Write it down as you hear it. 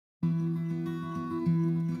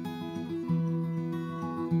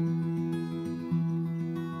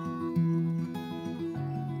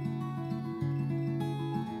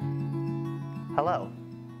Hello.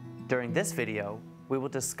 During this video, we will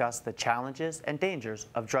discuss the challenges and dangers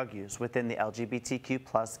of drug use within the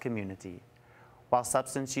LGBTQ+ community. While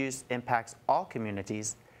substance use impacts all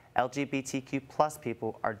communities, LGBTQ+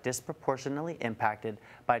 people are disproportionately impacted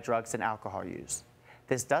by drugs and alcohol use.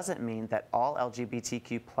 This doesn't mean that all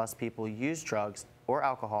LGBTQ+ people use drugs or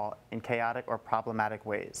alcohol in chaotic or problematic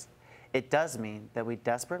ways. It does mean that we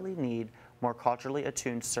desperately need more culturally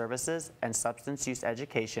attuned services and substance use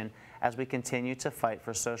education as we continue to fight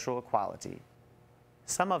for social equality.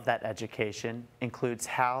 Some of that education includes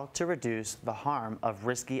how to reduce the harm of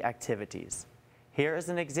risky activities. Here is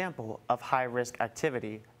an example of high-risk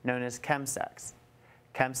activity known as chemsex.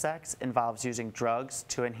 Chemsex involves using drugs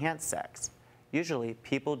to enhance sex. Usually,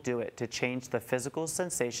 people do it to change the physical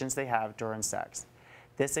sensations they have during sex.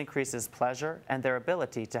 This increases pleasure and their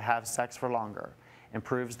ability to have sex for longer,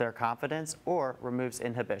 improves their confidence, or removes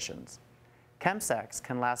inhibitions. Chemsex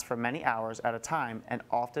can last for many hours at a time and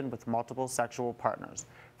often with multiple sexual partners,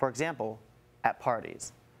 for example, at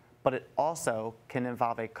parties. But it also can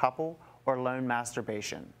involve a couple or lone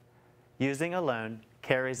masturbation. Using alone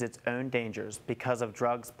carries its own dangers because of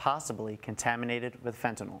drugs possibly contaminated with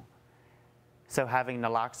fentanyl. So having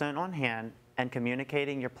naloxone on hand and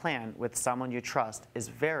communicating your plan with someone you trust is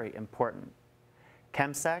very important.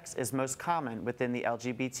 Chemsex is most common within the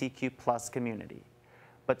LGBTQ+ community,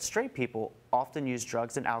 but straight people often use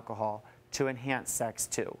drugs and alcohol to enhance sex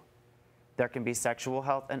too. There can be sexual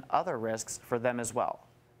health and other risks for them as well.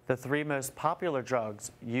 The three most popular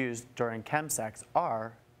drugs used during chemsex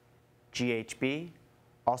are GHB,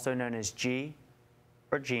 also known as G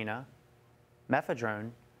or Gina,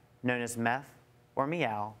 mephedrone, known as meth or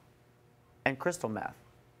meow, and crystal meth.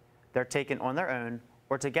 They're taken on their own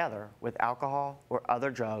or together with alcohol or other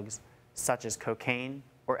drugs such as cocaine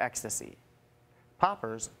or ecstasy.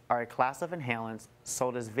 Poppers are a class of inhalants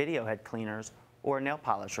sold as video head cleaners or nail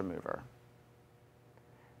polish remover.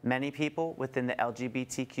 Many people within the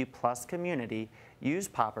LGBTQ+ community use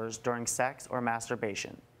poppers during sex or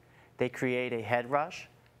masturbation. They create a head rush,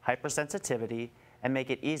 hypersensitivity, and make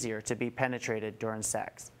it easier to be penetrated during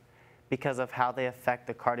sex. Because of how they affect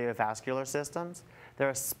the cardiovascular systems, they're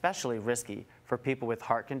especially risky for people with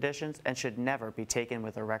heart conditions and should never be taken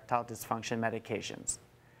with erectile dysfunction medications.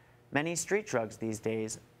 Many street drugs these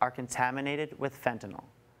days are contaminated with fentanyl.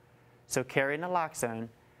 So carrying naloxone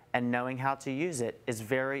and knowing how to use it is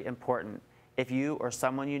very important if you or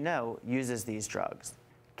someone you know uses these drugs.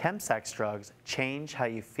 Chemsex drugs change how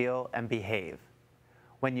you feel and behave.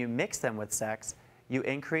 When you mix them with sex, you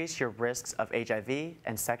increase your risks of HIV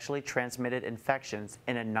and sexually transmitted infections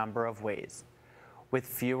in a number of ways. With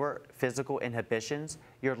fewer physical inhibitions,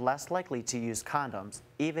 you're less likely to use condoms,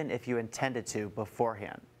 even if you intended to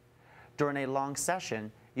beforehand. During a long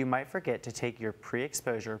session, you might forget to take your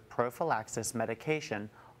pre-exposure prophylaxis medication,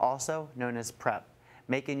 also known as PrEP,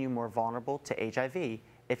 making you more vulnerable to HIV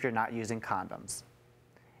if you're not using condoms.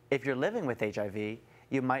 If you're living with HIV,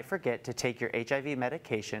 you might forget to take your HIV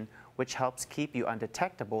medication, which helps keep you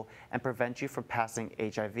undetectable and prevent you from passing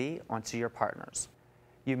HIV onto your partners.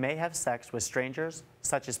 You may have sex with strangers,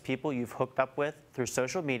 such as people you've hooked up with through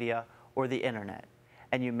social media or the internet,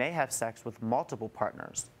 and you may have sex with multiple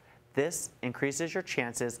partners. This increases your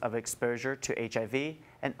chances of exposure to HIV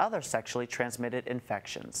and other sexually transmitted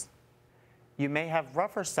infections. You may have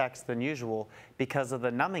rougher sex than usual because of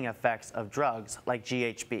the numbing effects of drugs like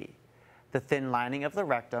GHB. The thin lining of the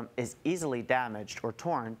rectum is easily damaged or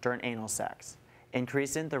torn during anal sex,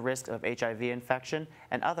 increasing the risk of HIV infection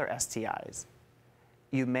and other STIs.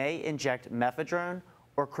 You may inject mephedrone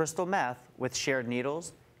or crystal meth with shared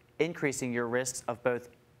needles, increasing your risks of both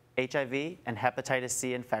HIV and hepatitis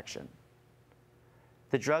C infection.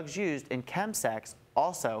 The drugs used in chemsex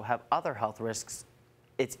also have other health risks.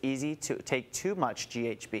 It's easy to take too much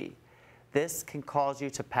GHB. This can cause you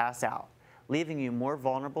to pass out, leaving you more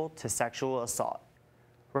vulnerable to sexual assault.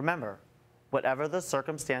 Remember, whatever the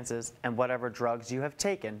circumstances and whatever drugs you have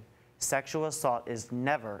taken, sexual assault is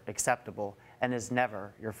never acceptable and is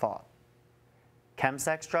never your fault.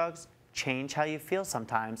 Chemsex drugs change how you feel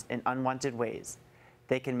sometimes in unwanted ways.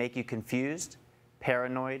 They can make you confused,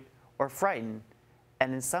 paranoid, or frightened,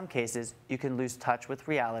 and in some cases, you can lose touch with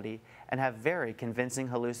reality and have very convincing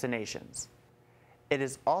hallucinations. It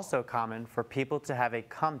is also common for people to have a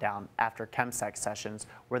come down after chemsex sessions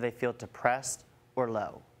where they feel depressed or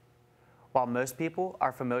low. While most people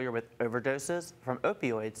are familiar with overdoses from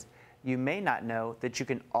opioids, you may not know that you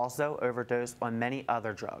can also overdose on many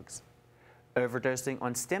other drugs. Overdosing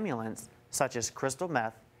on stimulants, such as crystal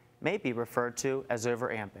meth, may be referred to as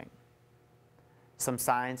overamping. Some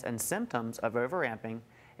signs and symptoms of overamping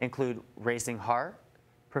include racing heart,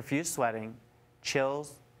 profuse sweating,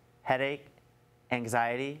 chills, headache,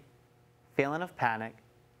 anxiety, feeling of panic,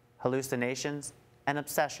 hallucinations, and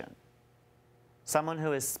obsession. Someone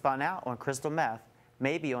who is spun out on crystal meth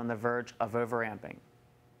may be on the verge of overamping.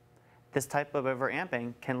 This type of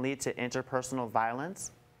overamping can lead to interpersonal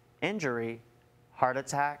violence, injury, heart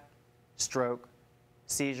attack, stroke,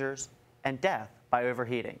 seizures, and death by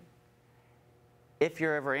overheating. If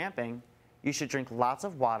you're overamping, you should drink lots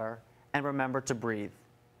of water and remember to breathe.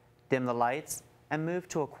 Dim the lights and move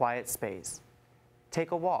to a quiet space.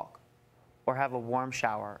 Take a walk or have a warm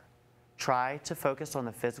shower. Try to focus on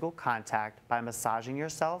the physical contact by massaging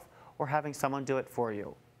yourself or having someone do it for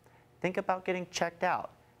you. Think about getting checked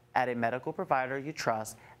out at a medical provider you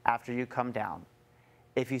trust after you come down.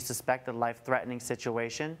 If you suspect a life-threatening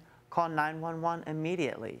situation, call 911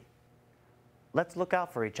 immediately. Let's look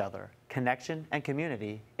out for each other. Connection and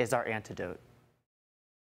community is our antidote.